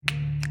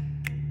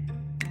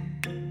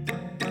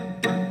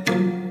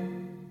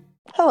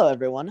Hello,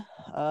 everyone.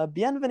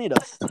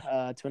 Bienvenidos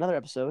to another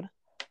episode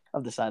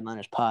of the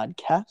Sideliners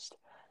podcast.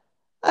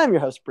 I'm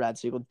your host, Brad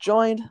Siegel,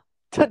 joined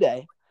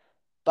today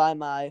by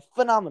my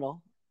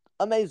phenomenal,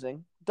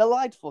 amazing,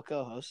 delightful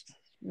co-host,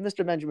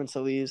 Mr. Benjamin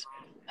Solis.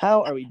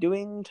 How are we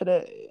doing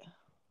today?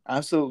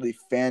 Absolutely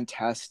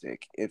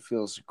fantastic. It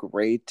feels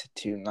great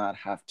to not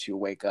have to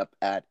wake up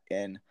at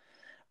an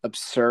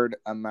absurd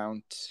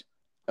amount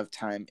of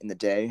time in the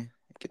day.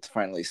 I get to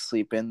finally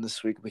sleep in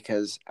this week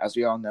because, as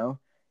we all know,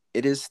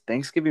 it is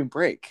Thanksgiving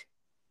break.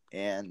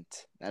 And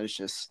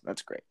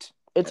that's great.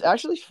 It's That is.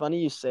 actually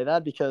funny you say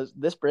that because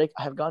this break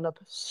I have gotten up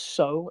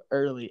so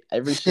early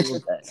every single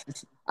day.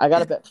 I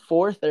got up at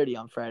 4:30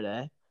 on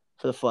Friday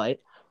for the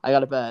flight. I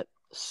got up at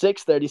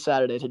 6:30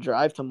 Saturday to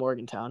drive to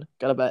Morgantown.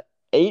 Got up at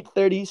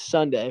 8:30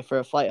 Sunday for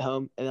a flight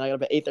home, and then I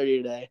got up at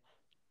 8:30 today.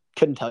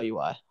 Couldn't tell you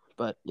why,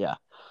 but yeah.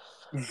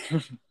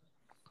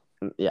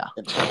 Yeah.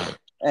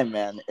 And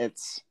man,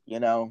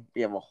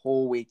 we have a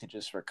whole week to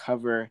just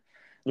recover.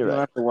 You're You don't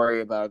right. have to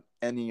worry about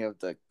any of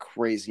the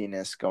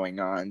craziness going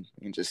on.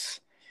 You can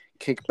just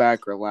kick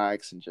back,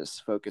 relax, and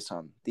just focus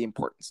on the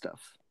important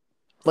stuff.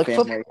 Like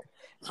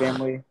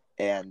Family,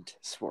 and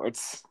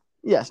sports.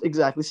 Yes,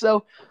 exactly.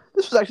 So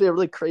this was actually a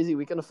really crazy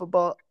weekend of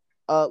football.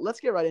 Let's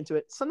get right into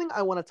it. Something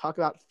I want to talk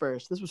about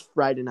first. This was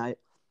Friday night.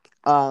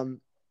 The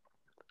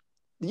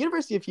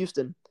University of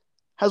Houston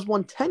has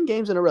won 10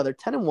 games in a row. They're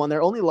 10-1.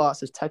 Their only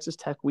loss is Texas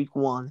Tech week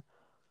 1.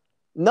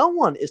 No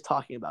one is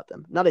talking about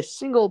them. Not a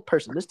single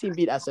person. This team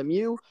beat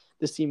SMU.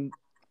 This team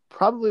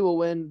probably will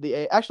win the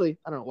A. Actually,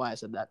 I don't know why I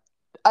said that.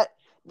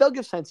 They'll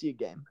give Cincy a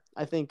game.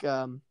 I think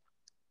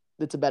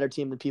it's a better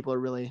team than people are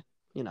really,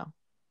 giving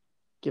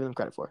them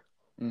credit for.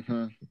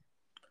 Mm-hmm.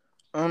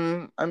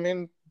 I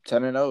mean,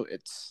 10-0.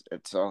 It's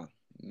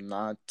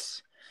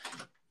not,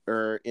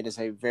 or it is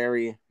a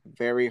very,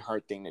 very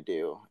hard thing to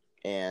do.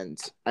 And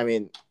I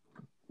mean,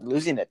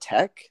 losing to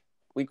Tech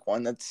week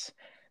 1. It's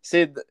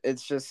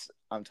just.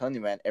 I'm telling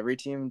you, man, every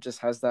team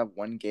just has that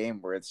one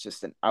game where it's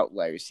just an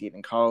outlier. You see it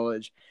in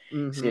college,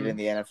 you see it in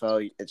the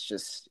NFL.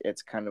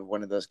 It's kind of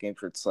one of those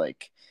games where it's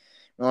like,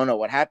 we don't know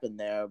what happened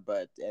there,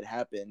 but it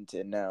happened,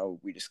 and now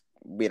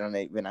we don't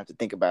even have to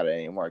think about it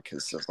anymore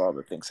because of all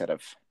the things that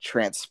have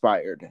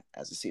transpired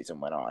as the season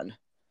went on.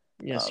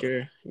 Yes,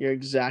 you're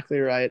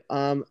exactly right.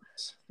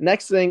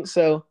 Next thing,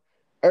 so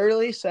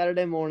early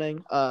Saturday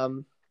morning,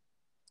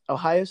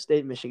 Ohio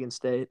State, Michigan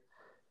State.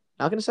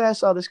 Not going to say I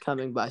saw this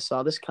coming, but I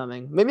saw this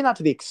coming. Maybe not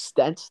to the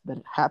extent that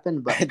it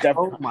happened, but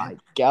oh my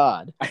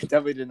God. I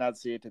definitely did not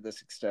see it to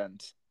this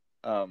extent.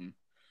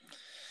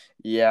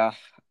 Yeah,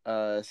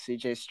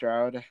 CJ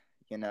Stroud,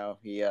 he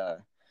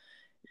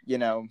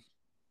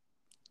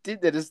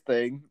did his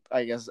thing.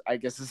 I guess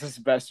this is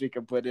the best we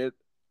can put it.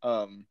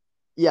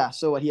 Yeah,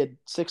 so what, he had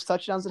 6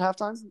 touchdowns at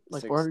halftime?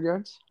 Like 400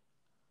 yards?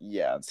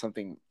 Yeah,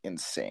 something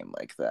insane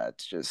like that.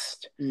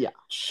 Just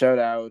showed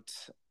out.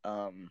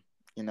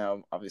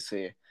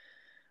 Obviously,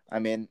 I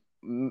mean,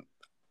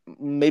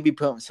 maybe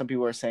some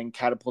people are saying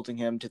catapulting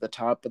him to the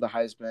top of the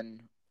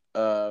Heisman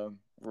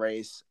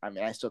race. I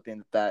mean, I still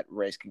think that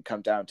race can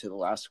come down to the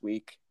last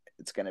week.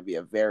 It's going to be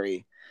a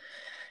very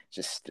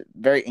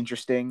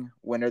interesting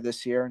winner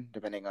this year,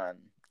 depending on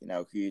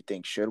who you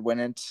think should win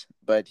it.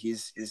 But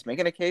he's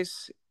making a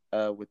case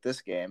with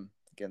this game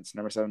against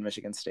number 7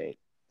 Michigan State.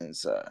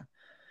 Is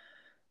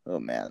oh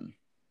man,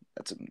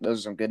 those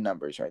are some good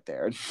numbers right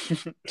there.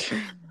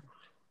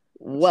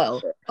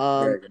 Well,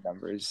 very good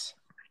numbers.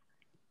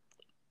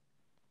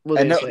 No.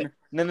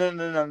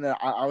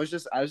 I was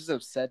just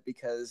upset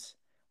because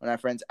when my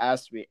friends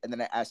asked me, and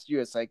then I asked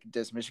you, it's like,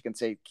 does Michigan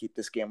State keep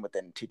this game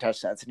within 2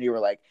 touchdowns? And you were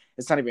like,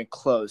 it's not even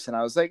close. And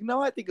I was like,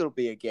 no, I think it'll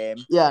be a game.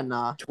 Yeah,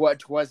 nah.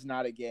 Twas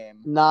not a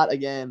game. Not a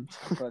game.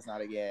 Twas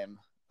not a game.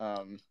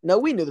 No,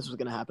 we knew this was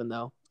going to happen,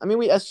 though. I mean,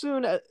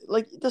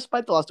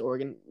 despite the loss to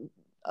Oregon,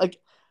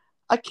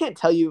 I can't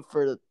tell you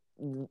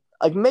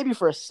maybe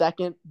for a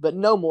second, but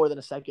no more than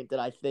a second, that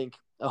I think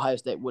Ohio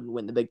State wouldn't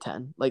win the Big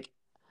Ten.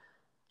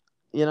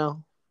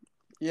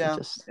 Yeah,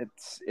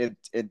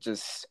 it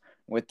just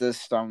with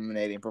this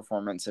dominating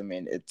performance. I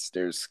mean, it's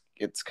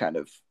kind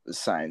of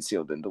signed,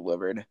 sealed, and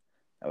delivered,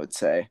 I would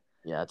say.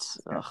 Yeah, it's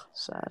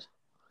sad.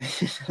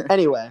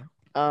 Anyway,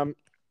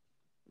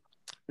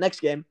 next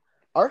game,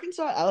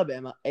 Arkansas,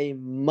 Alabama, a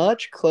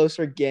much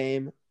closer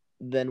game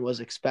than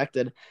was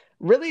expected.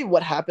 Really,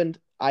 what happened,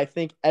 I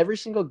think every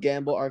single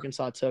gamble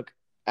Arkansas took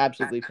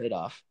absolutely paid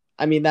off.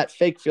 I mean, that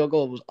fake field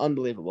goal was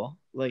unbelievable.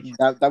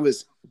 That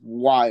was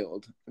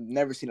wild. I've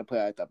never seen a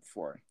play like that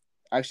before.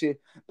 Actually,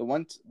 the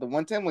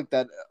one time like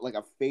that, like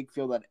a fake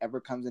field that ever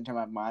comes into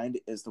my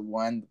mind is the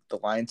one the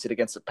Lions did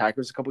against the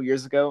Packers a couple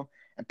years ago,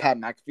 and Pat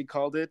McAfee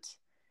called it.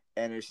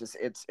 And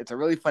it's a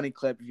really funny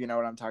clip if you know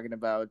what I'm talking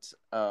about.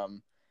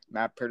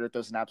 Matt Prater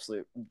throws an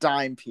absolute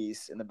dime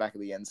piece in the back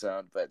of the end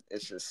zone, but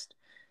it's just,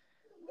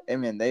 I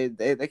mean, they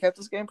kept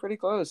this game pretty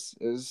close.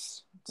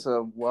 It's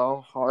a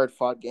hard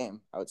fought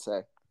game, I would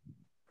say.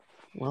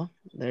 Well,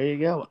 there you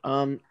go.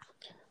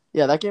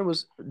 Yeah, that game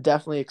was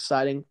definitely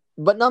exciting,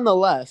 but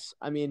nonetheless,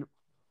 I mean,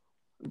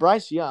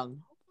 Bryce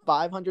Young,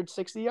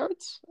 560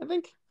 yards, I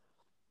think.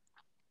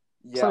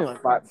 Yeah, something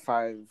like that.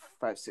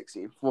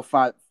 560. Well,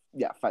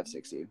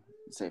 560.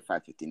 Say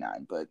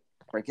 559, but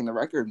breaking the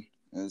record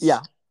is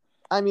Yeah,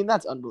 I mean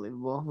that's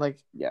unbelievable. Like,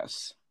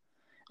 yes.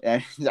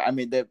 And I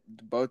mean,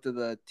 both of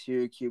the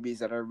two QBs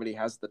that everybody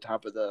has at the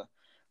top of the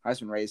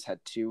Heisman race had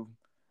two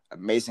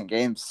amazing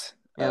games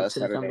yeah, to come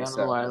Saturday. down to the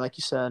So wire, like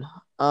you said.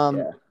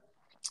 yeah,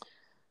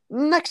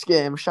 Next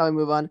game, shall we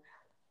move on?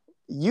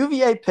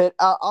 UVA Pitt.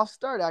 I'll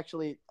start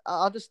actually.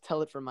 I'll just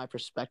tell it from my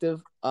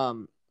perspective.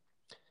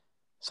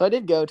 So I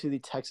did go to the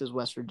Texas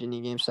West Virginia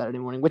game Saturday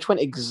morning, which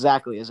went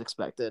exactly as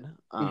expected.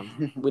 We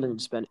don't need to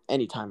spend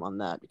any time on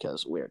that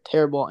because we are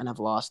terrible and have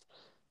lost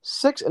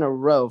 6 in a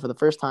row for the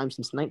first time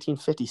since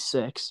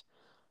 1956,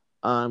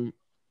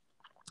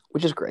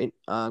 which is great.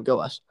 Go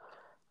us.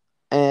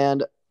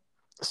 And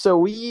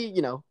so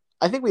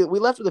I think we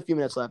left with a few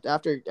minutes left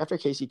after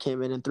Casey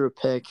came in and threw a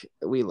pick.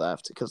 We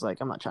left because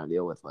I'm not trying to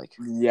deal with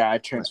yeah.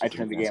 West I Virginia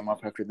turned the fans. game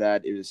off after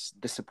that. It was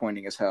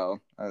disappointing as hell.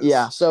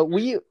 Yeah, so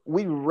we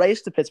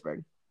raced to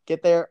Pittsburgh,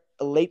 get there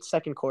late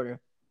second quarter.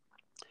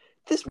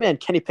 This man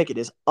Kenny Pickett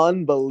is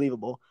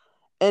unbelievable,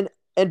 and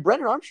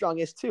Brennan Armstrong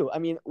is too. I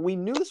mean, we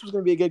knew this was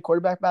going to be a good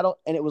quarterback battle,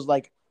 and it was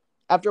like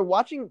after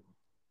watching,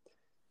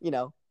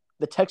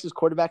 the Texas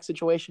quarterback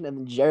situation and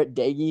then Jarrett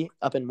Dagey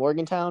up in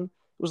Morgantown,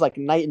 it was like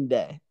night and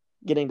day.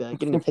 Getting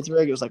to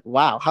Pittsburgh, it was like,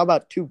 wow, how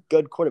about two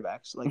good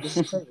quarterbacks? Like, this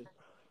is crazy.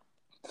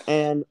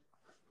 And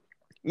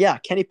yeah,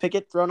 Kenny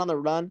Pickett thrown on the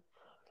run.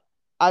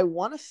 I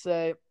want to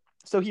say,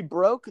 so he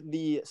broke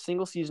the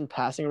single season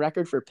passing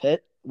record for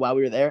Pitt while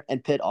we were there,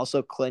 and Pitt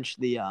also clinched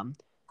the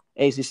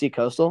ACC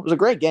Coastal. It was a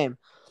great game,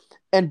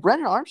 and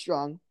Brennan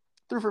Armstrong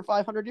threw for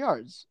 500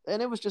 yards,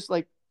 and it was just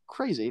like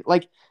crazy.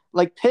 Like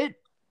Pitt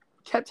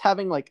kept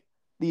having like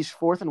these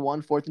 4th and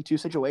 1, 4th and 2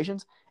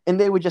 situations, and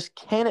they would just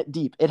can it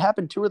deep. It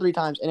happened 2 or 3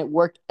 times, and it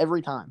worked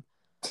every time.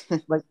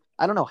 Like,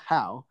 I don't know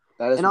how.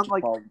 That is And what I'm you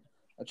like, call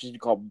that's what you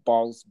call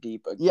balls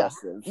deep yeah,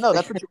 aggressive. no,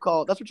 that's what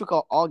you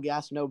call all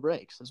gas, no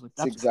brakes. That's That's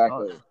what you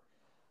call exactly.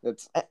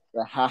 That's it.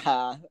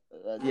 haha.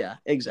 Yeah,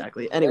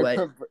 exactly. Anyway,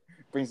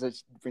 brings a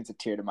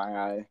tear to my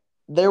eye.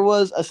 there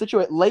was a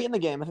situation late in the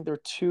game. I think there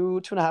were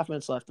 2.5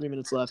 minutes left, 3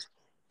 minutes left.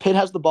 Pitt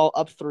has the ball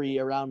up 3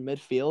 around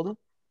midfield,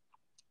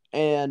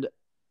 and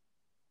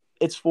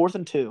it's 4th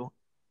and 2,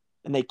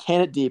 and they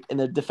can it deep, and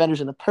the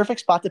defender's in the perfect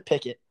spot to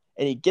pick it,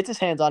 and he gets his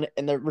hands on it,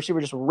 and the receiver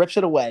just rips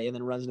it away and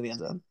then runs into the end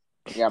zone.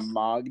 I got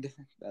mogged.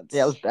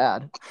 Yeah, it was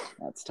bad.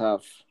 That's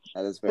tough.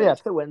 That is But very yeah,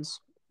 tough. Pitt wins.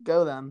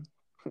 Go them.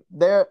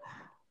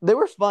 They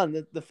were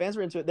fun. The fans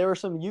were into it. There were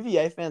some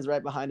UVA fans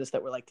right behind us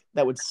that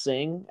would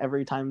sing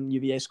every time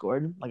UVA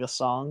scored, like a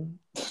song.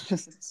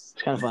 It's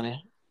kind of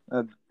funny.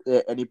 Uh,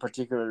 any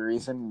particular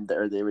reason,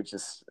 or they would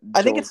just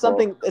I think it's joyful?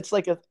 something. It's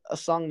like a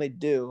song they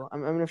do.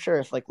 I'm sure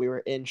if we were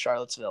in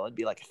Charlottesville, it'd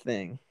be like a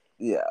thing.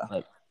 Yeah.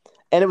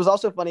 And it was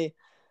also funny.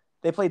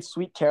 They played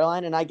Sweet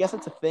Caroline, and I guess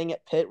it's a thing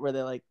at Pitt where they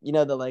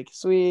the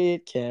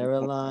Sweet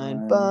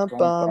Caroline, bum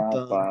bum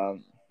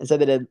bum. And so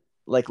they did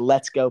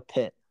Let's Go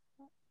Pitt,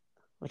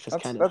 which was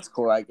kind of That's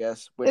cool, I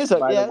guess. Which,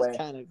 by the it's way,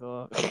 kind of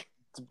cool.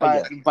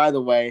 by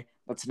the way,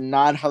 that's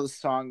not how the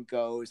song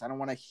goes. I don't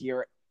want to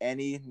hear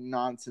any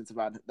nonsense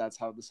about it. That's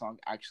how the song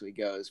actually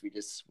goes. We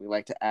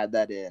like to add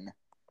that in.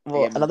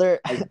 Well, Again, another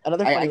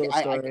funny little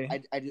story.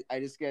 I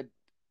just get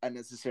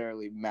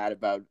unnecessarily mad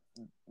about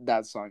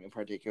that song in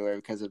particular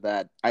because of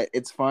that.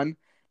 It's fun,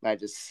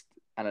 but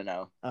I don't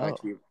know. Oh,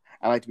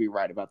 I like to be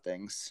right about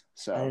things. I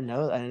So didn't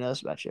know. I didn't know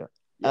this about you.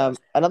 yes.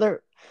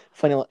 Another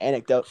funny little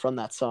anecdote from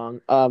that song.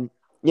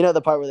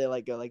 The part where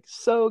they go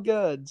so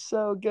good,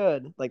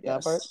 like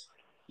that part.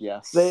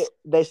 Yes.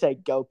 They say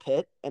go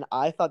Pitt, and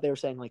I thought they were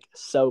saying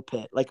so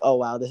Pitt, like, oh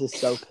wow, this is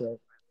so Pitt,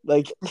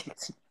 like.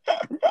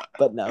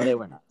 But no, they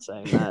were not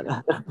saying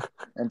that.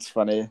 It's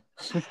funny.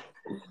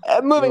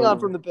 Moving on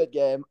from the Pitt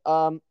game,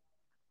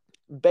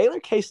 Baylor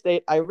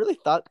K-State. I really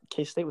thought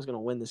K-State was going to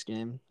win this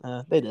game.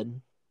 They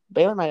did.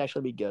 Baylor might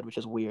actually be good, which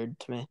is weird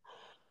to me.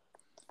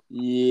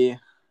 Yeah.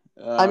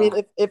 I mean,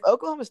 if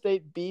Oklahoma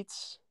State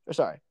beats, or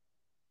sorry,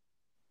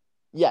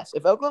 yes,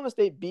 if Oklahoma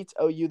State beats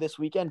OU this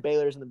weekend,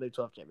 Baylor's in the Big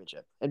 12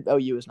 championship, and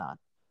OU is not.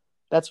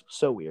 That's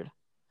so weird.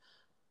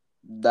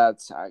 That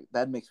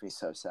makes me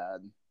so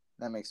sad.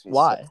 That makes me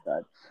Why? so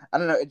sad. I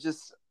don't know.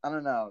 I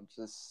don't know.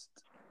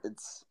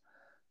 It's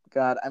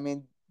God. I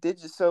mean,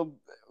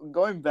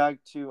 going back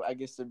to I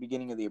guess the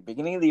beginning of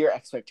the year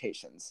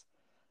expectations.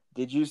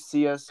 Did you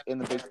see us in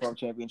the Big 12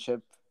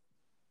 championship?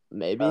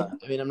 Maybe. I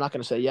mean, I'm not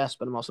going to say yes,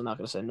 but I'm also not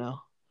going to say no.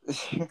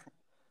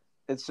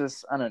 It's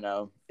just I don't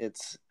know.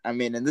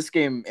 And this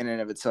game in and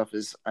of itself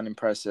is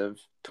unimpressive.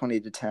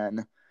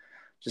 20-10,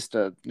 just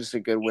a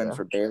good win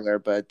for Baylor.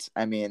 But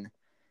I mean,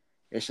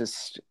 it's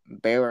just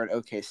Baylor and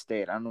OK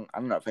State. I don't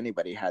know if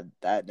anybody had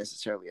that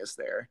necessarily as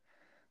their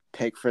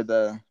pick for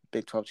the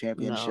Big 12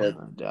 championship.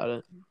 No, I doubt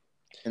it.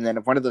 And then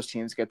if one of those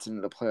teams gets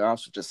into the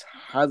playoffs, which is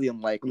highly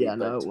unlikely. Yeah,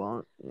 no, it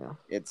won't. Yeah,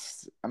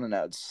 I don't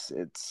know.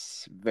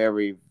 It's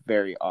very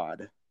very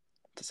odd,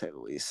 to say the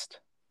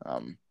least.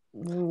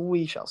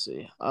 We shall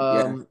see.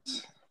 Yeah.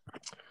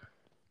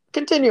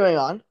 Continuing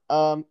on.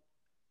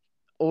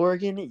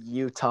 Oregon,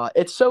 Utah.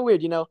 It's so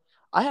weird.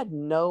 I had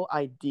no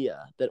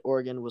idea that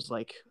Oregon was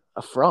like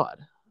a fraud.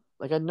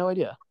 Like I had no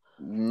idea.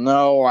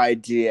 No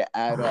idea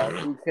at all.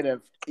 Who could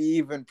have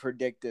even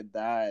predicted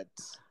that?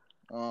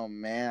 Oh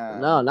man,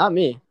 No, not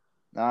me.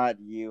 not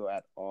you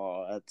at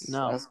all.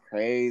 No, That's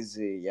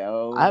crazy, I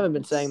yo. haven't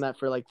been saying It's that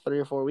for like 3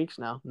 or 4 weeks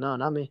now. No,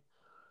 not me.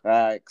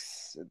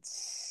 facts.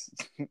 It's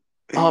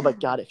Oh my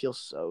God, it feels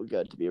so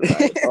good to be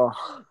right. Oh,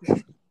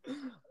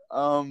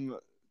 um,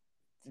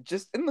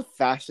 just in the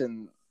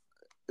fashion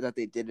that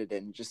they did it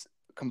in, just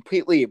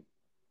completely,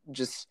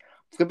 just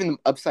flipping them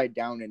upside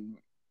down and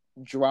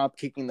drop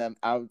kicking them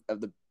out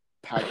of the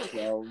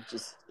Pac-12.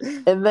 Just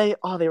and they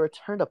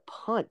returned a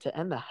punt to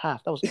end the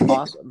half. That was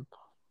awesome.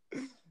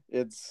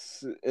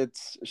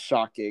 it's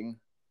shocking,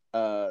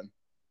 uh,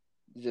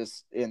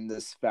 just in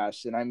this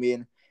fashion.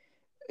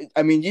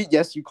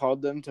 You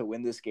called them to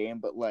win this game,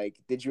 but like,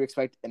 did you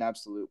expect an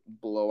absolute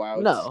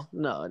blowout? No,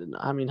 I didn't.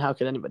 I mean, how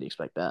could anybody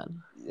expect that?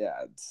 Yeah,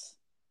 it's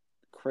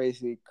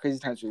crazy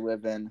times we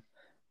live in.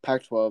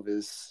 Pac-12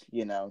 is,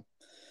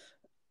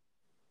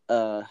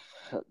 uh,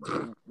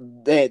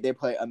 they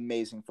play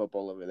amazing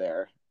football over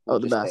there. Oh, We'll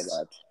the just say best,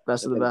 that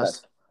best they of the play the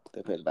best. best.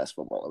 They play the best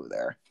football over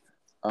there.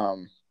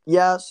 Um,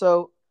 Yeah.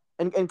 So,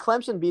 and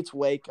Clemson beats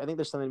Wake. I think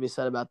there's something to be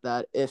said about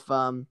that.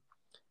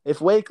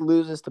 If Wake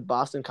loses to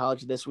Boston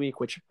College this week,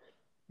 which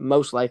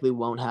most likely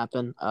won't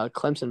happen,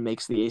 Clemson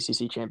makes the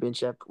ACC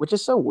championship, which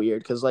is so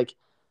weird because like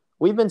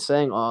we've been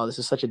saying, oh, this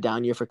is such a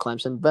down year for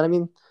Clemson, but I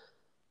mean,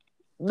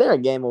 they're a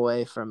game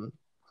away from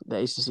the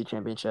ACC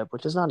championship,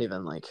 which is not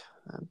even like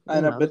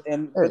I know, they're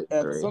but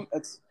at three.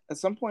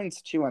 some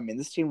points too. I mean,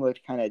 this team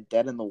looked kind of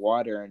dead in the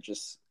water and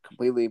just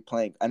completely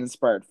playing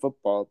uninspired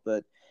football.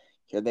 But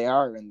here they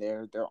are, and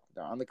they're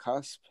on the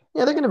cusp.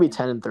 Yeah, they're And going to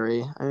be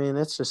 10-3. I mean,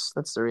 that's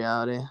the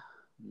reality.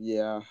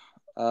 yeah,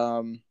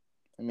 I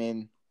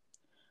mean,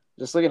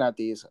 just looking at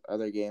these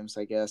other games,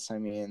 I guess. I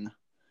mean,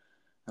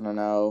 I don't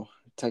know.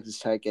 Texas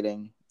Tech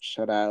getting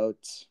shut out.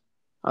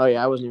 Oh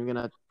yeah, I wasn't even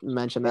gonna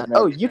mention that. And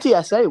Oh,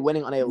 UTSA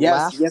winning on a yes,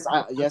 last yes.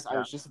 touchdown.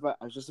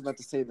 I was just about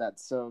to say that.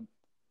 So,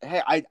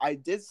 hey, I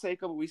did say a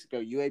couple weeks ago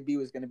UAB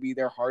was going to be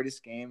their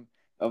hardest game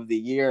of the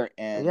year,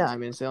 Yeah, and I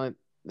mean it's the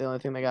only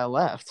thing they got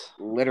left.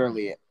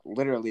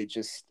 literally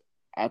just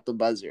at the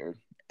buzzer.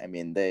 I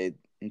mean, they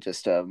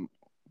just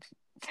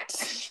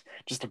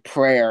just a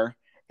prayer,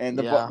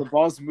 and Yeah, the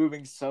ball's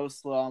moving so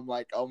slow. I'm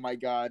like, oh my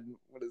god,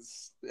 what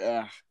is?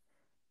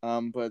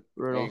 But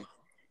brutal. hey,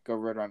 go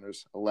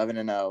Roadrunners,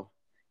 11-0.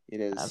 It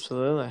is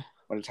Absolutely.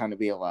 what a time to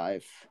be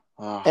alive.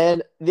 Oh,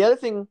 And the other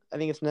thing I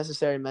think it's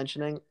necessary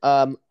mentioning,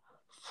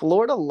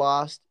 Florida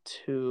lost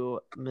to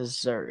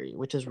Missouri,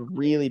 which is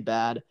really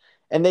bad,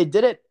 and they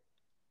did it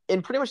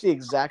in pretty much the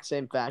exact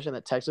same fashion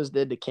that Texas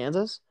did to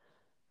Kansas.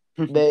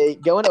 They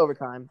go into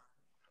overtime,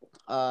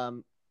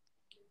 um,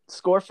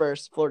 score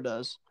first. Florida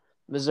does.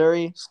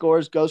 Missouri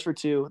scores, goes for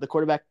two. The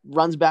quarterback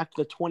runs back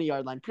to the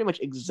 20-yard line, pretty much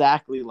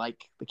exactly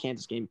like the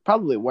Kansas game.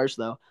 Probably worse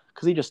though,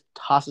 because he just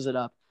tosses it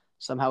up.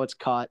 Somehow it's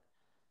caught,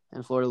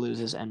 and Florida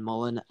loses, and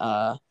Mullen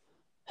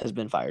has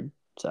been fired.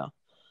 So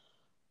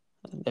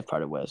they've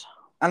parted ways.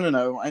 I don't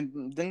know.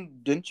 And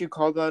didn't you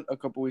call that a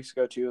couple weeks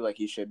ago too? Like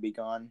he should be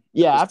gone at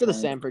Yeah, this after the point.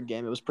 Stanford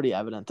game, it was pretty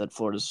evident that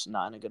Florida's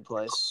not in a good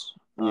place.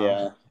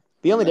 Yeah.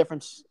 The only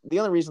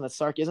reason that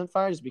Sark isn't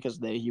fired is because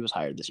he was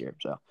hired this year.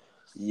 So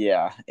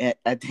Yeah.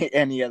 I think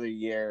any other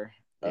year,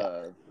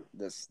 yeah,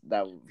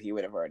 he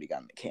would have already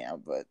gotten the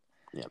camp. But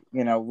yeah,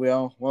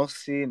 we'll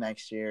see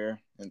next year.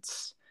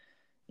 It's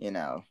I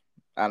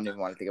don't even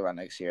want to think about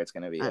next year. It's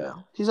gonna be I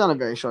know he's on a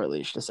very short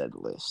leash to say the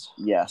least.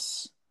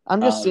 yes. I'm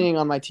just seeing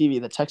on my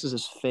TV that Texas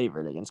is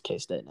favored against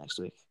K-State next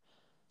week.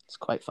 It's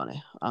quite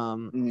funny. I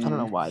don't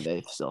know why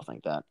they still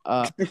think that.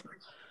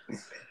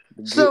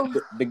 So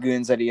the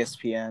goons at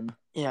ESPN.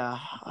 yeah,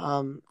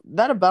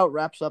 that about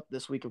wraps up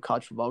this week of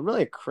college football.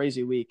 Really a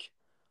crazy week.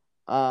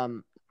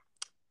 College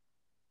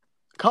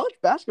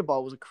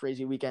basketball was a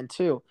crazy weekend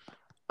too.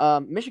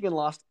 Michigan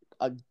lost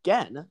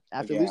again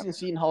after losing to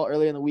Seton Hall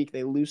earlier in the week.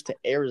 They lose to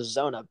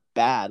Arizona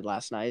bad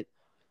last night.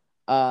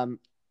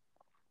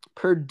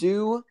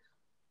 Purdue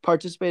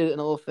participated in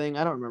a little thing.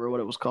 I don't remember what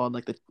it was called,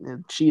 like the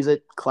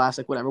Cheez-It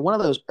Classic, whatever. One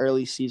of those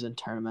early season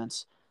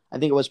tournaments. I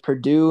think it was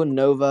Purdue,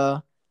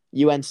 Nova,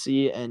 UNC,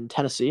 and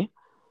Tennessee.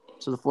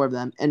 So the four of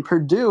them. And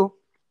Purdue,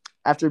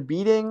 after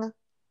beating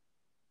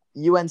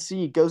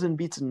UNC, goes and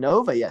beats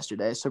Nova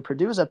yesterday. So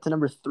Purdue is up to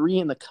number 3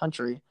 in the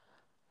country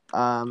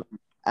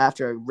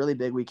after a really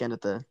big weekend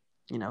at the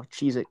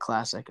Cheez-It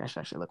Classic. I should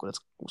actually look what it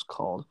was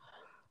called.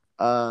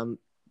 The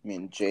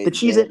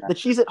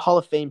Cheez-It Hall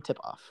of Fame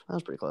tip-off. That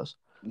was pretty close.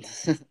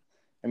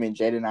 I mean,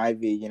 Jaden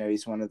Ivey,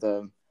 he's one of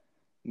the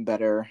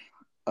better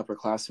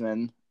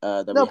upperclassmen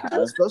that we have.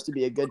 Purdue's supposed to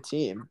be a good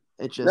team.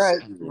 It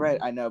just right.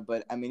 I know,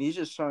 but I mean, he's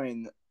just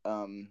showing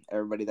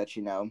everybody that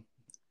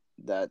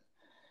that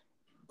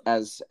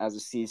as a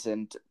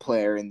seasoned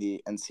player in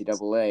the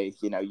NCAA,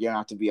 you don't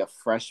have to be a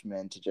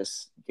freshman to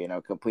just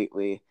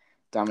completely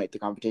dominate the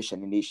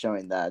competition, and he's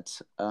showing that.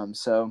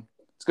 So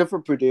it's good for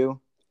Purdue.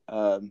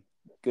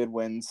 Good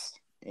wins,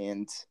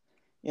 and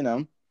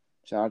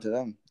shout out to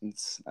them.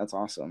 That's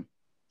awesome.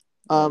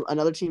 But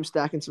Another team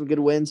stacking some good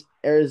wins.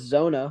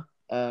 Arizona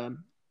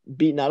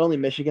beat not only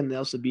Michigan, they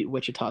also beat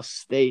Wichita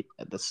State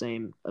at the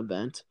same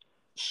event.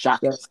 So,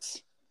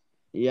 Shockers.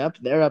 yep,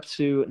 they're up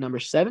to number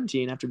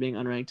 17 after being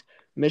unranked.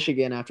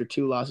 Michigan, after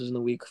 2 losses in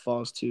the week,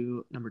 falls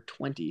to number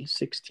 20,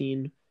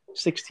 16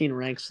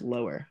 ranks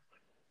lower.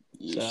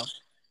 So, Yeesh.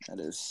 That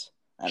is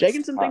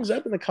shaking some things tough.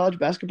 up in the college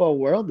basketball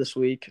world this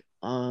week.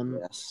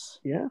 Yes.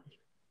 Yeah.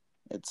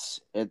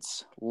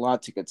 It's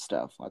lots of good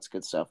stuff. Lots of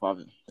good stuff.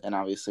 And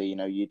obviously,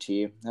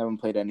 UT haven't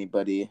played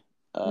anybody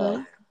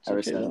No, it's ever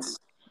okay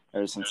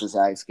though. since the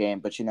Zags game.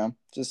 But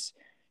just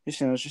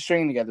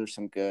stringing together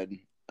some good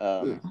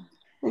Yeah,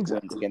 wins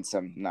exactly. against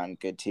some non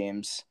good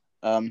teams.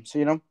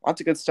 So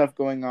lots of good stuff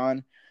going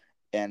on,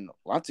 and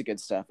lots of good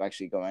stuff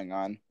actually going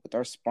on with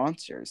our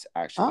sponsors.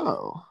 Actually,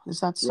 Oh, is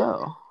that yeah,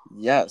 so?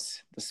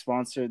 yes, the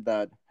sponsor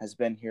that has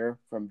been here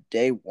from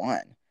day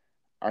one.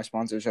 Our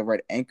sponsors over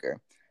at Anchor.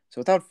 So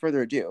without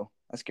further ado,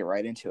 let's get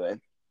right into it.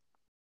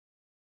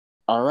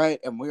 All right,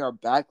 and we are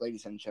back,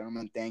 ladies and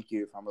gentlemen. Thank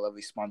you from our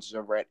lovely sponsors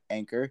over at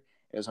Anchor.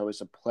 It is always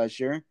a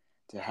pleasure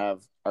to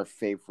have our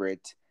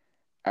favorite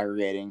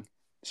aggregating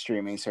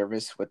streaming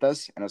service with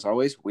us. And as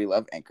always, we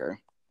love Anchor.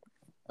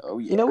 Oh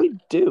yeah. We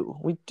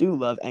do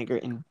love Anchor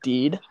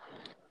indeed.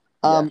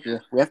 Yeah, Um, yeah.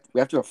 We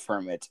have to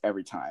affirm it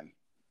every time.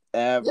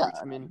 yeah, Every I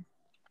time. mean,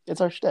 it's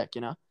our shtick.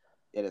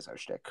 It is our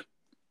shtick.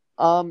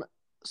 Um,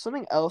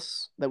 Something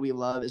else that we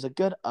love is a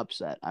good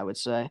upset, I would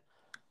say.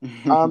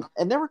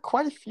 And there were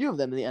quite a few of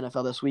them in the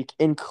NFL this week,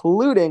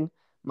 including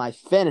my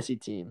fantasy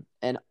team.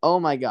 And oh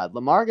my God,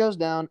 Lamar goes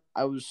down.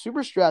 I was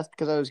super stressed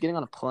because I was getting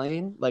on a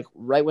plane, like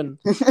right when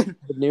the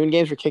noon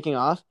games were kicking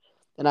off,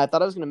 and I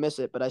thought I was gonna miss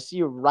it. But I see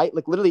you right,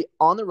 like literally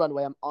on the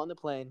runway. I'm on the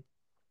plane.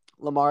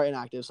 Lamar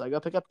inactive, so I go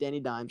pick up Danny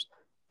Dimes.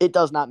 It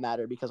does not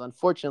matter because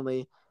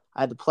unfortunately, I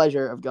had the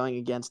pleasure of going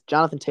against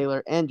Jonathan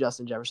Taylor and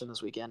Justin Jefferson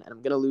this weekend, and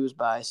I'm gonna lose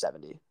by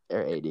 70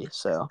 or 80.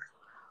 So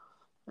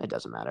it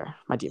doesn't matter.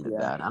 My team did Yeah.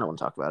 bad. I don't want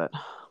to talk about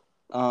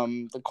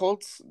it. The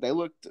Colts, they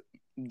looked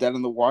dead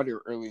in the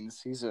water early in the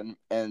season,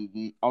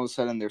 and all of a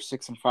sudden they're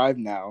 6-5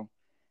 now,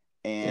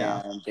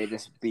 Yeah. and they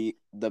just beat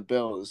the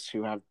Bills,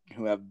 who have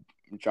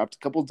dropped a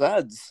couple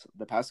duds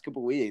the past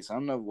couple weeks. I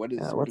don't know what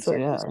Yeah. is what What's up?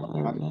 exactly Yeah. is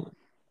going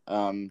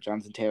on.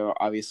 Jonathan Taylor,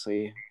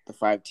 obviously the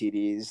 5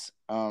 TDs.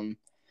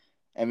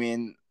 I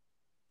mean,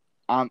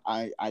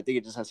 I think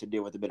it just has to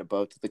do with a bit of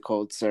both. The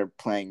Colts are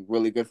playing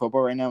really good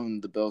football right now,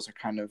 and the Bills are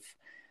kind of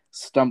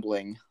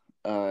stumbling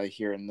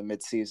here in the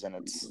midseason.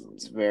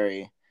 It's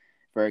very,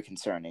 very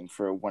concerning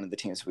for one of the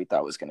teams we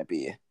thought was going to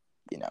be,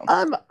 you know.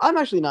 I'm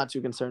actually not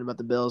too concerned about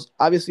the Bills.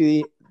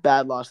 Obviously,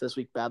 bad loss this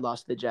week. Bad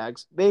loss to the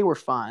Jags. They were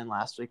fine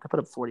last week. They put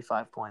up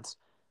 45 points.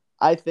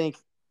 I think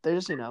they're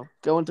just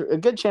going through a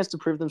good chance to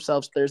prove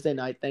themselves Thursday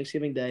night,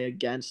 Thanksgiving Day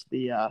against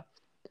the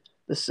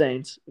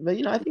Saints.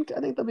 But I think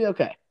they'll be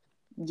okay.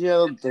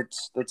 Yeah,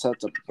 that's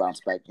a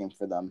bounce back game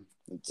for them.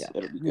 Yeah,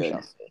 It'll be we good.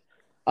 shall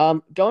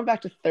see. Going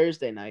back to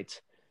Thursday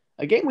night,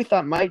 a game we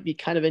thought might be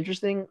kind of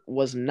interesting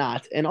was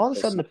not, and all of a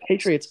It's sudden the not.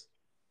 Patriots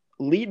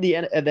lead the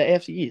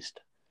AFC East.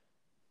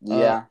 Uh,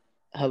 Yeah,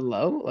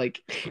 Hello, like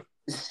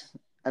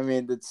I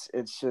mean it's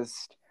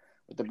just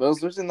with the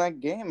Bills losing that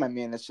game. I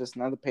mean it's just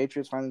now the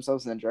Patriots find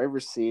themselves in the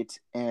driver's seat,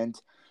 and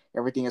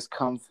everything has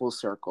come full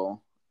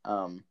circle.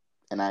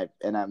 And I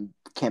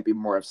can't be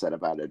more upset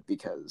about it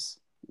because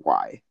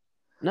why?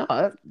 no,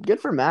 good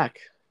for Mac.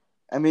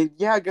 I mean,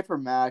 yeah, good for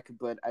Mac,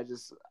 but I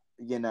just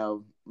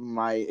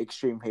my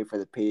extreme hate for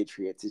the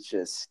Patriots. It's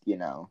just it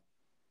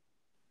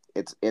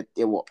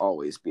will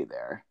always be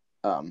there.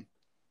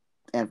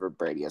 And for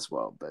Brady as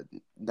well, but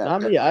that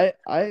Not that me. I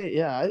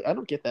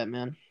don't get that,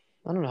 man.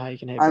 I don't know how you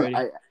can hate I Brady.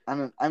 I I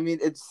don't. I mean,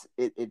 it's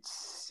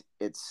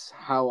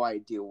how I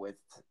deal with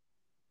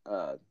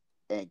uh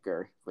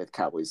Anchor with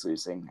Cowboys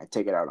losing. I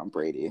take it out on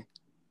Brady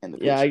and the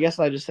Yeah, I Patriots. guess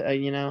I just I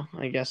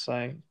guess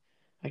I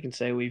can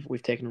say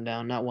we've taken him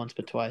down not once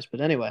but twice.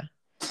 But anyway,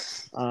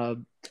 uh,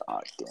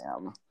 God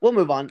damn. we'll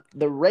move on.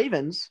 The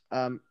Ravens,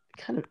 kind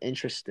of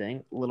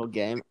interesting little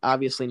game.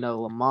 Obviously, no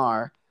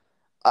Lamar.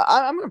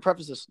 I'm going to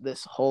preface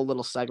this whole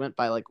little segment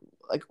by like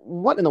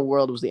what in the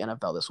world was the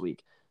NFL this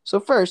week? So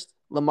first,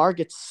 Lamar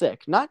gets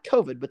sick, not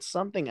COVID, but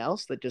something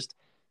else that just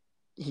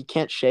he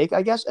can't shake,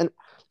 I guess. And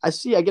I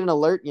get an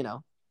alert,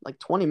 like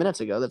 20 minutes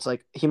ago that's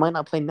like he might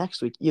not play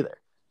next week either.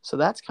 So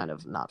that's kind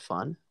of not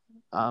fun.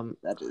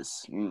 That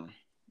is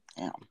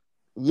damn.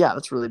 Yeah,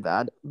 that's really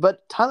bad.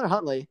 But Tyler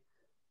Huntley,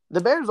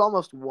 the Bears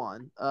almost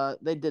won.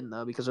 They didn't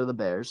though because they're the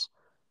Bears.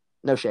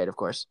 No shade, of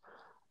course.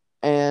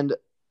 And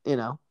you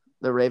know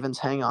the Ravens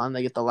hang on.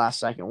 They get the last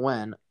second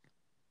win.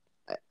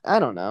 I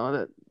don't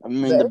know. I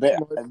mean The AFC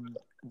North.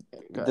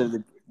 Go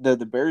ahead.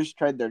 the Bears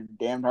tried their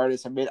damn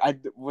hardest. I mean, I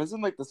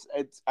wasn't like this.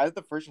 It's either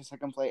the first or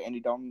second play. Andy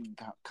Dalton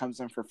comes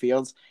in for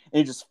Fields and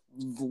he just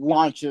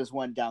launches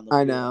one down the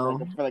I field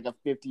know. for like a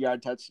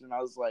 50-yard touchdown.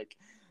 I was like,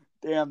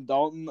 damn,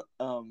 Dalton.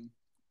 And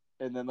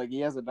then like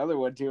he has another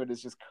one too, and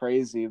it's just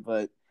crazy.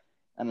 But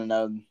I don't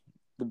know.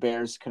 The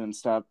Bears couldn't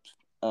stop.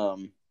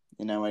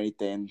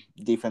 anything.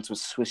 Defense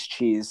was Swiss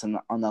cheese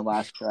on the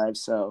last drive.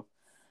 So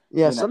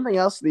Yeah, you know something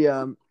else.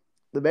 The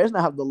Bears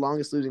now have the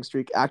longest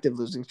active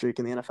losing streak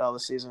in the NFL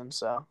this season.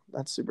 So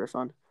that's super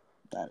fun.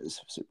 that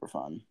is super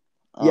fun.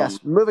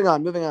 Yes, moving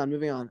on.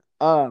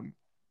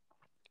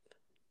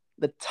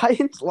 The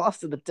Titans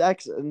lost to the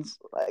Texans.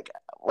 Like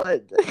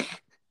what?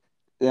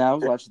 Yeah, I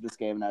was watching this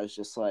game and I was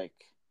just like,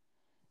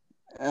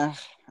 I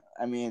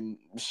mean,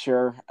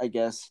 sure, I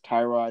guess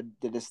Tyrod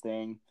did his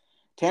thing.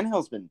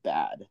 Tannehill's been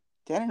bad.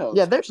 Yeah,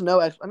 Tannehill's there's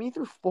no. I mean, he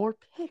threw 4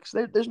 picks.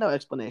 There's no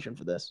explanation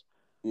for this.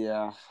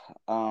 Yeah.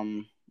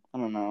 I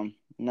don't know.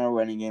 No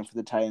running game for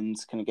the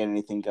Titans. Couldn't get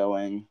anything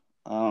going.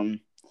 I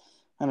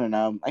don't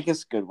know. I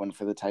guess good one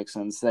for the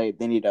Texans. They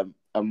need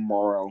a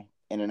moral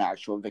in an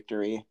actual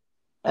victory.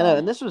 I know,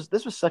 and this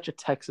was such a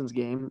Texans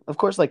game. Of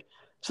course, like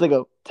so they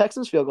go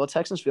Texans field goal,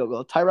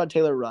 Tyrod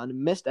Taylor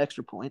run, missed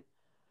extra point,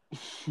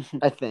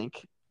 I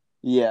think.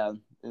 Yeah,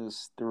 it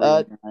was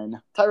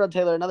 3-9. Tyrod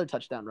Taylor another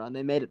touchdown run.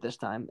 They made it this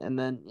time, and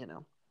then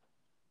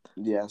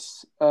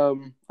Yes. I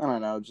don't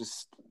know.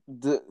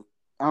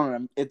 I don't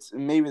know. It's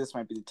maybe this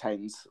might be the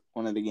Titans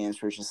one of the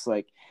games where it's just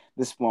like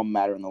this won't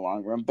matter in the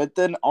long run. But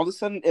then all of a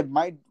sudden it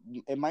might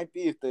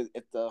be if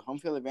the home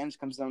field advantage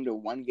comes down to a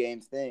 1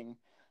 game thing,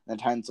 and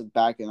the Titans look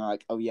back and they're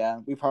like, oh yeah,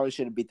 we probably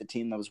should have beat the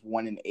team that was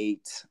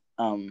 1-8.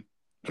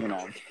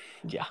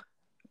 Yeah.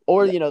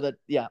 Or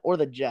Yeah. or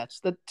the Jets.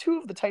 The two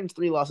of the Titans'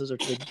 3 losses are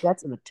to the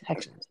Jets and the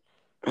Texans.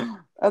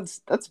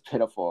 That's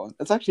pitiful.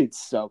 It's actually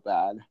so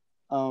bad.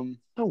 So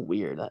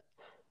weird.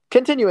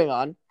 Continuing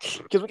on,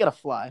 because we gotta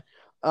fly.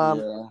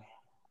 Yeah.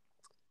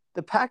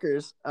 The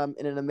Packers,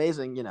 in an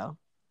amazing,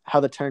 how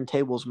the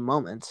turntables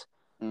moment.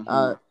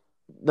 Mm-hmm.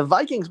 The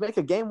Vikings make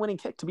a game-winning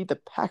kick to beat the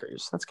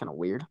Packers. That's kind of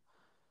weird.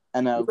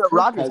 I know.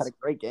 Rodgers had a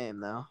great game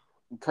though.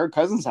 Kirk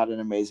Cousins had an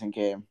amazing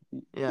game.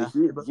 Yeah,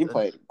 he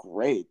played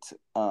great.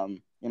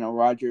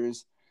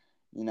 Rodgers,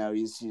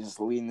 he's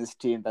leading this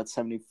team. That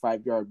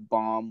 75-yard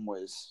bomb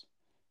was,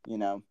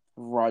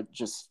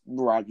 just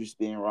Rodgers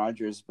being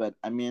Rodgers. But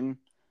I mean,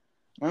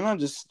 I don't know.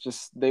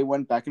 Just they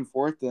went back and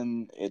forth,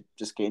 and it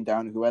just came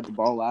down to who had the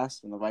ball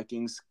last. And the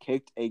Vikings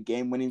kicked a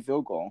game-winning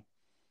field goal.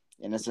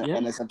 And as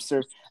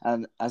absurd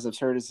as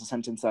the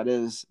sentence that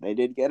is, they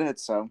did get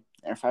it. So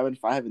they're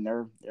 5-5, and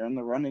they're in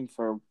the running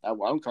for that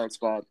wild card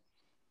spot.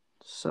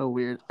 So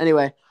weird.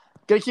 Anyway,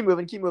 gonna keep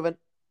moving.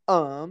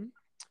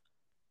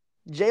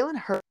 Jalen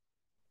Hurts.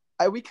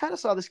 We kind of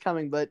saw this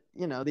coming, but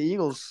the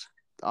Eagles'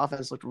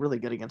 offense looked really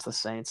good against the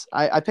Saints.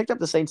 I picked up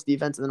the Saints'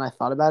 defense, and then I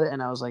thought about it,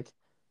 and I was like,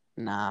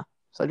 nah.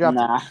 So I dropped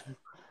it.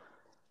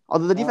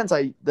 Although the defense,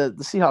 the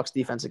Seahawks'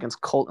 defense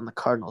against Colt and the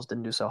Cardinals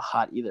didn't do so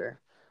hot either.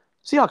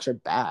 Seahawks are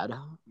bad.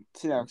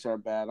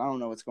 I don't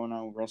know what's going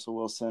on with Russell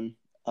Wilson.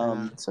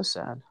 It's so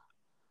sad.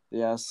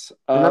 Yes.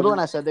 Remember when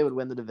I said they would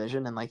win the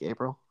division in like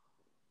April?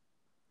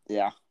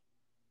 Yeah.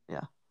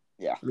 I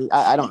mean,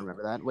 I don't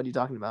remember that. What are you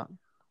talking about?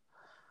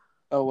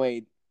 Oh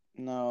wait,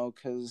 no,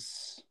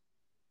 because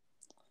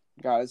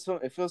God,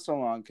 it feels so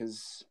long.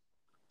 Because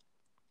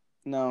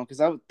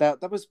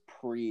that was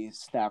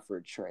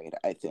pre-Stafford trade,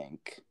 I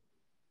think.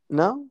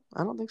 No,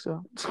 I don't think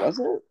so. Was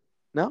it?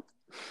 No.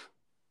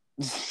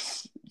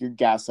 You're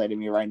gaslighting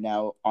me right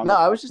now. No,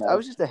 I was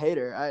just a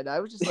hater. I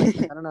was just like,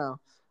 I don't know.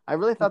 I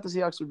really thought the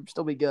Seahawks would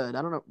still be good.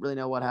 I don't really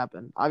know what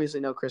happened. Obviously,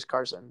 no Chris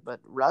Carson, but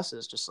Russ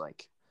is just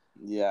like.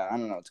 Yeah, I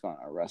don't know what's going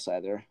on with Russ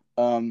either.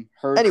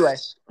 Hurts anyway,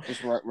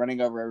 just running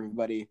over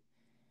everybody.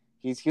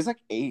 He's like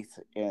 8th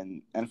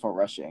in NFL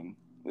rushing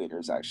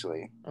leaders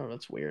actually. Oh,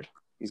 that's weird.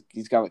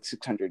 He's got like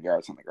 600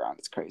 yards on the ground.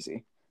 It's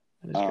crazy.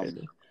 That is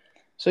crazy.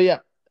 So yeah,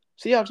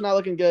 Seahawks not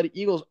looking good.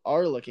 Eagles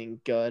are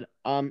looking good.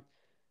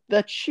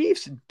 The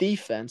Chiefs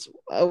defense.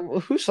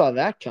 Who saw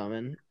that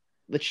coming?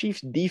 The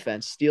Chiefs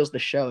defense steals the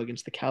show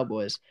against the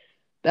Cowboys.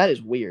 That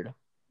is weird.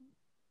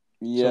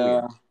 Yeah. So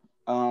weird.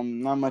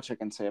 Not much I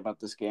can say about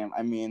this game.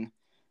 I mean,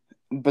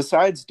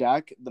 besides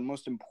Dak, the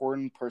most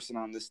important person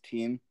on this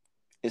team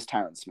is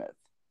Tyron Smith.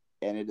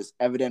 And it is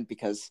evident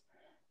because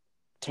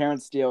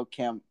Terrence Steele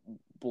can't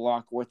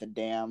block worth a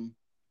damn.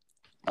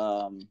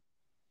 And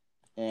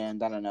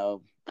I don't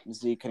know,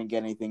 Zeke couldn't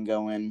get anything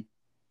going.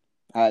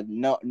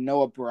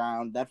 Noah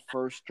Brown, that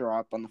first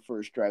drop on the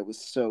first drive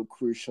was so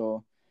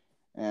crucial.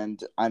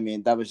 And, I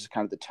mean, that was just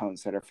kind of the tone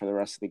setter for the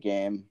rest of the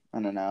game.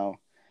 I don't know.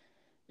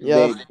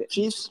 Yeah,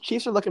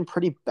 Chiefs are looking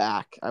pretty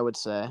back, I would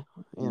say.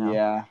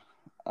 Yeah.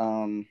 I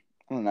don't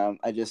know.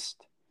 I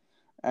just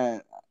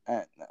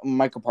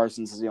Michael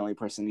Parsons is the only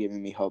person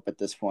giving me hope at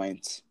this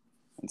point.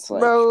 It's like,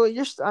 bro,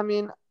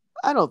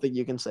 I don't think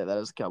you can say that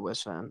as a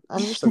Cowboys fan. I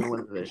mean, you're still in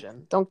the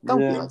division. Don't be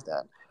like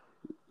that.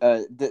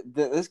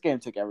 This game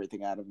took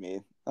everything out of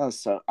me. I was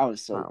so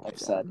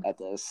upset at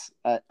this.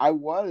 It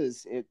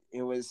was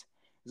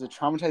a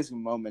traumatizing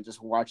moment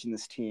just watching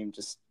this team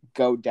just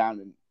go down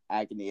in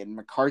agony. And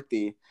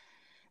McCarthy,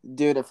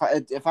 dude, if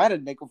I had a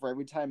nickel for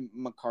every time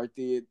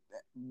McCarthy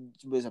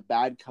was a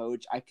bad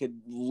coach, I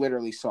could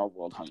literally solve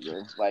world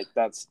hunger. Like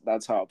that's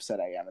how upset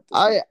I am at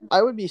this.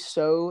 I would be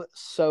so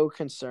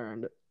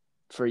concerned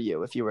for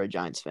you if you were a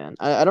Giants fan.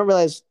 I don't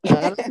realize.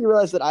 I don't think you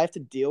realize that I have to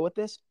deal with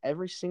this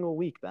every single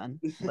week, Ben.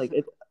 Like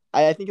it.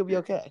 I think you'll be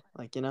okay.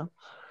 Like Uh,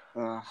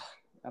 I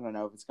don't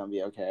know if it's gonna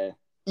be okay.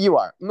 You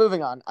are.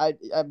 Moving on.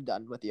 I'm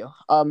done with you.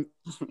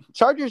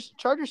 Chargers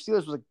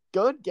Steelers was a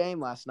good game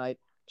last night.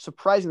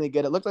 Surprisingly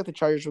good. It looked like the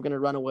Chargers were going to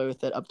run away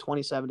with it, up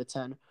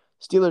 27-10.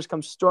 Steelers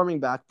come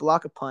storming back,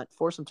 block a punt,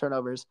 force some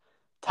turnovers,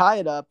 tie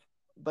it up,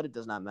 but it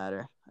does not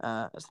matter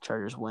as the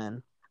Chargers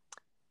win.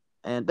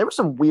 And there was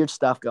some weird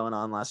stuff going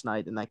on last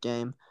night in that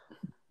game.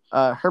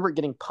 Herbert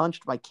getting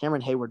punched by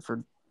Cameron Hayward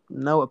for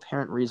no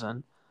apparent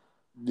reason.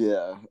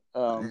 Yeah.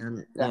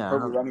 And Yeah. yeah,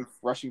 Herbert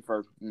rushing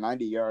for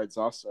 90 yards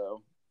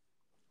also.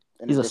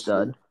 he's a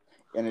stud.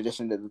 In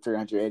addition to the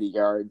 380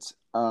 yards.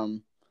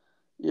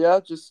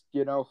 Yeah, just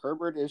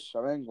Herbert is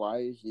showing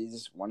why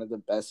he's one of the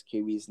best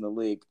QBs in the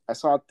league. I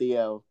saw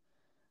Theo.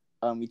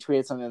 He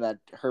tweeted something that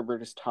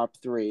Herbert is top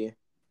 3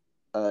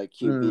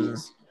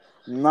 QBs.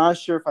 Not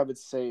sure if I would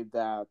say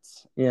that.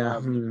 Yeah.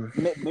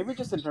 Maybe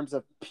just in terms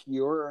of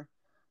pure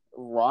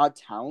raw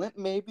talent,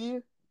 maybe,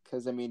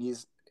 because I mean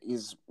he's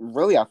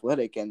really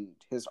athletic and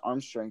his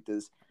arm strength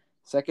is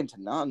second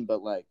to none.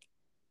 But like,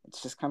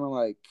 it's just kind of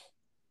like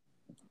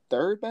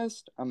third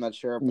best. I'm not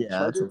sure. But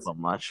Yeah, that's a little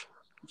much.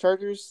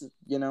 Chargers,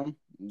 they're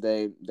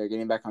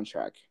getting back on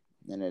track,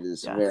 and it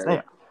is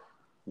very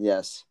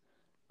yes.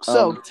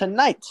 So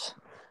tonight,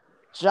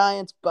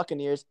 Giants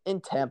Buccaneers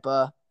in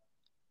Tampa.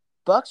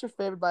 Bucks are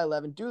favored by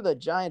 11. Do the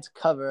Giants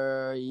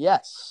cover?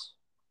 Yes.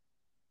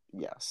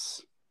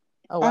 Yes.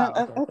 Oh wow.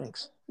 Okay,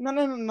 thanks.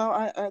 No.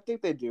 I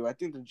think they do. I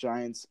think the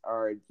Giants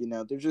are.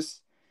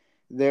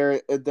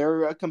 They're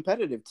a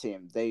competitive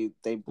team. They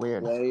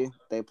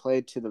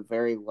play to the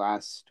very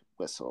last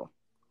whistle.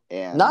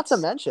 And not to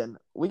mention,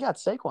 we got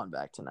Saquon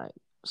back tonight.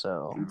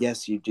 So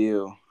yes, you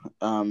do.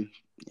 I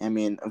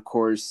mean, of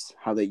course,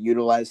 how they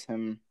utilize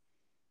him,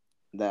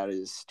 that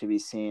is to be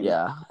seen.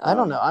 Yeah, I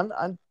don't know.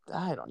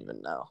 I don't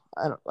even know.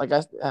 I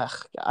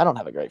don't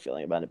have a great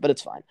feeling about it, but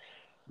it's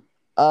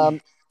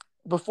fine.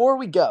 Before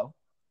we go,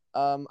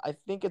 I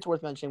think it's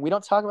worth mentioning we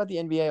don't talk about the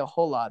NBA a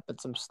whole lot,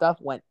 but some stuff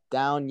went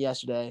down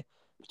yesterday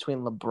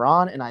between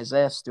LeBron and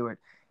Isaiah Stewart.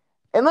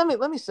 And let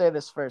me say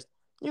this first: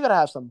 you gotta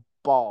have some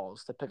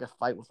balls to pick a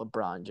fight with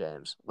LeBron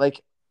James.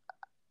 Like,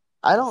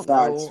 I don't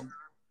know.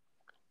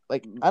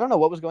 Like, I don't know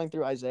what was going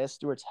through Isaiah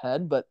Stewart's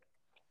head, but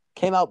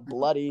came out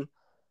bloody.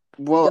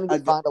 Well, gonna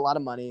get fined a lot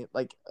of money.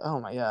 Like, oh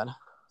my god.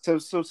 So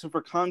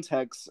for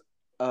context,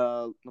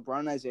 LeBron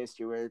and Isaiah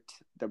Stewart,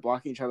 they're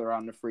blocking each other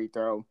on the free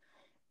throw,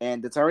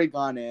 and it's already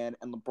gone in.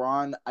 And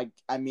LeBron,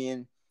 I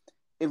mean,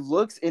 it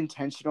looks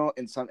intentional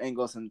in some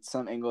angles, and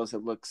some angles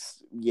it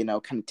looks kind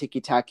of ticky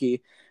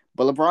tacky.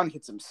 But LeBron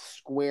hits him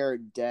square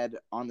dead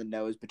on the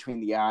nose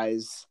between the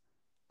eyes,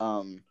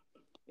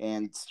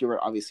 and Stewart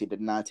obviously did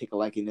not take a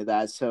liking to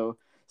that. So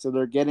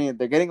they're getting a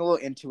little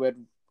into it.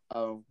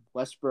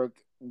 Westbrook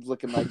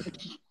looking like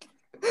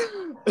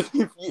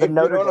if you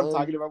know what I'm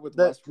talking about with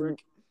Westbrook.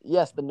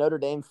 Yes, the Notre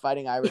Dame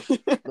Fighting Irish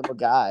little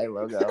guy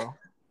logo.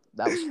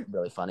 That was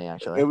really funny,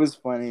 actually. It was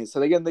funny.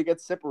 So again, they get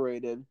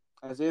separated.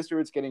 Isaiah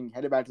Stewart's getting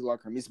headed back to the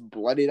locker room. He's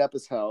bloodied up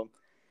as hell,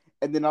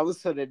 and then all of a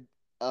sudden,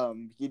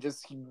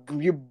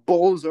 he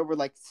bowls over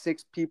like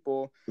 6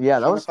 people. Yeah,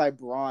 that was trying to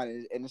fight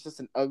Braun, and it's just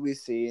an ugly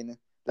scene.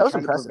 That was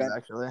impressive,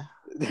 actually.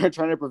 They're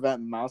trying to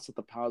prevent Mouse at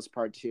the Palace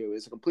Part 2.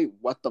 It's a complete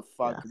what the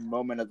fuck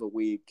moment of the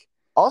week.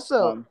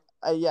 Also,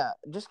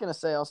 just gonna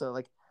say also,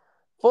 like,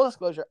 full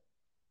disclosure,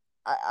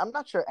 I'm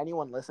not sure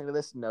anyone listening to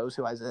this knows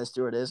who Isaiah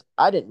Stewart is.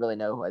 I didn't really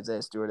know who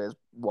Isaiah Stewart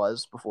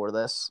was before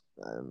this.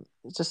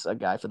 It's just a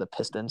guy for the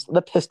Pistons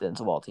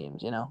of all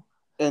teams,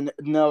 And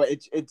no,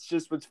 it's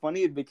just what's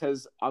funny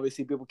because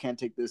obviously people can't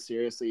take this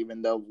seriously,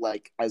 even though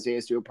like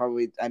Isaiah Stewart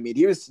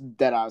he was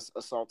dead ass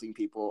assaulting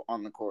people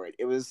on the court.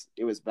 It was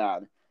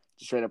bad,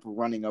 just straight up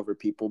running over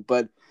people.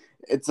 But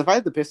it's the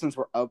fact the Pistons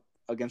were up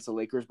against the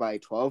Lakers by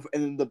 12,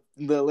 and then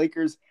the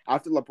Lakers,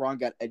 after LeBron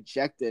got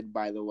ejected,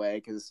 by the way,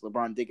 because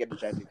LeBron did get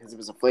ejected because it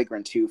was a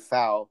flagrant 2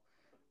 foul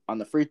on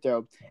the free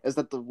throw, is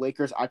that the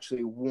Lakers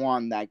actually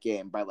won that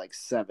game by like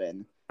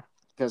 7.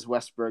 Because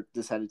Westbrook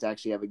decided to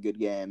actually have a good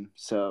game.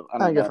 So I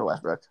don't know. Good for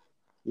Westbrook.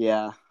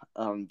 Yeah.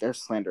 They're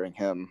slandering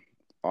him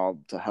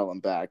all to hell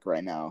and back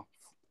right now.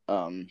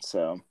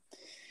 So,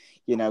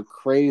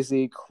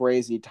 crazy,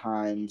 crazy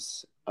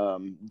times.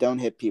 Don't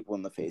hit people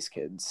in the face,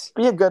 kids.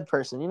 Be a good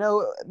person.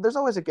 There's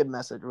always a good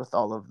message with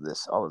all of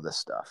this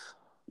stuff.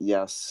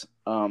 Yes.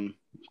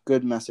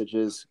 Good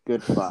messages,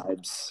 good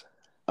vibes.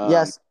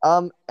 Yes.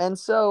 And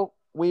so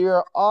we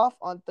are off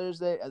on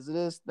Thursday as it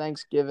is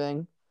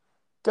Thanksgiving.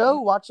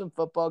 Go watch some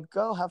football.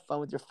 Go have fun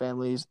with your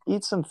families.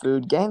 Eat some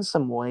food. Gain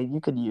some weight.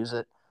 You could use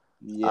it.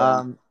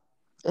 Yeah.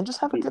 And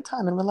just have a good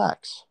time and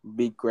relax.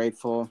 Be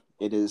grateful.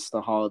 It is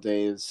the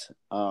holidays.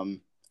 And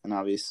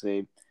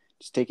obviously,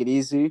 just take it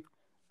easy.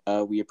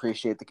 We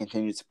appreciate the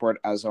continued support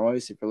as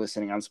always. If you're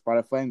listening on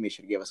Spotify, make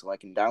sure to give us a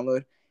like and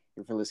download.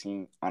 If you're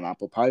listening on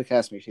Apple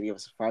Podcasts, make sure to give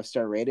us a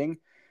 5-star rating.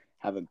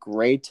 Have a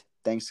great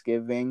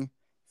Thanksgiving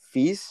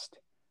feast.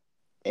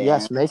 And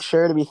Yes, make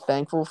sure to be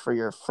thankful for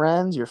your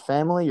friends, your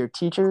family, your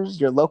teachers,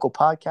 your local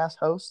podcast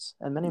hosts,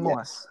 and many more.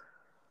 yes,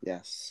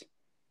 yes.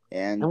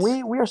 And And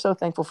we are so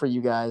thankful for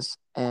you guys.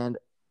 And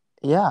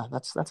yeah,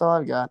 that's all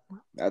I've got.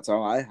 that's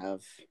all I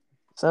have.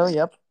 So,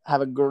 yep,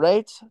 have a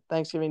great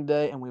Thanksgiving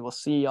Day, and we will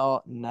see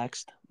y'all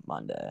next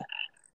Monday.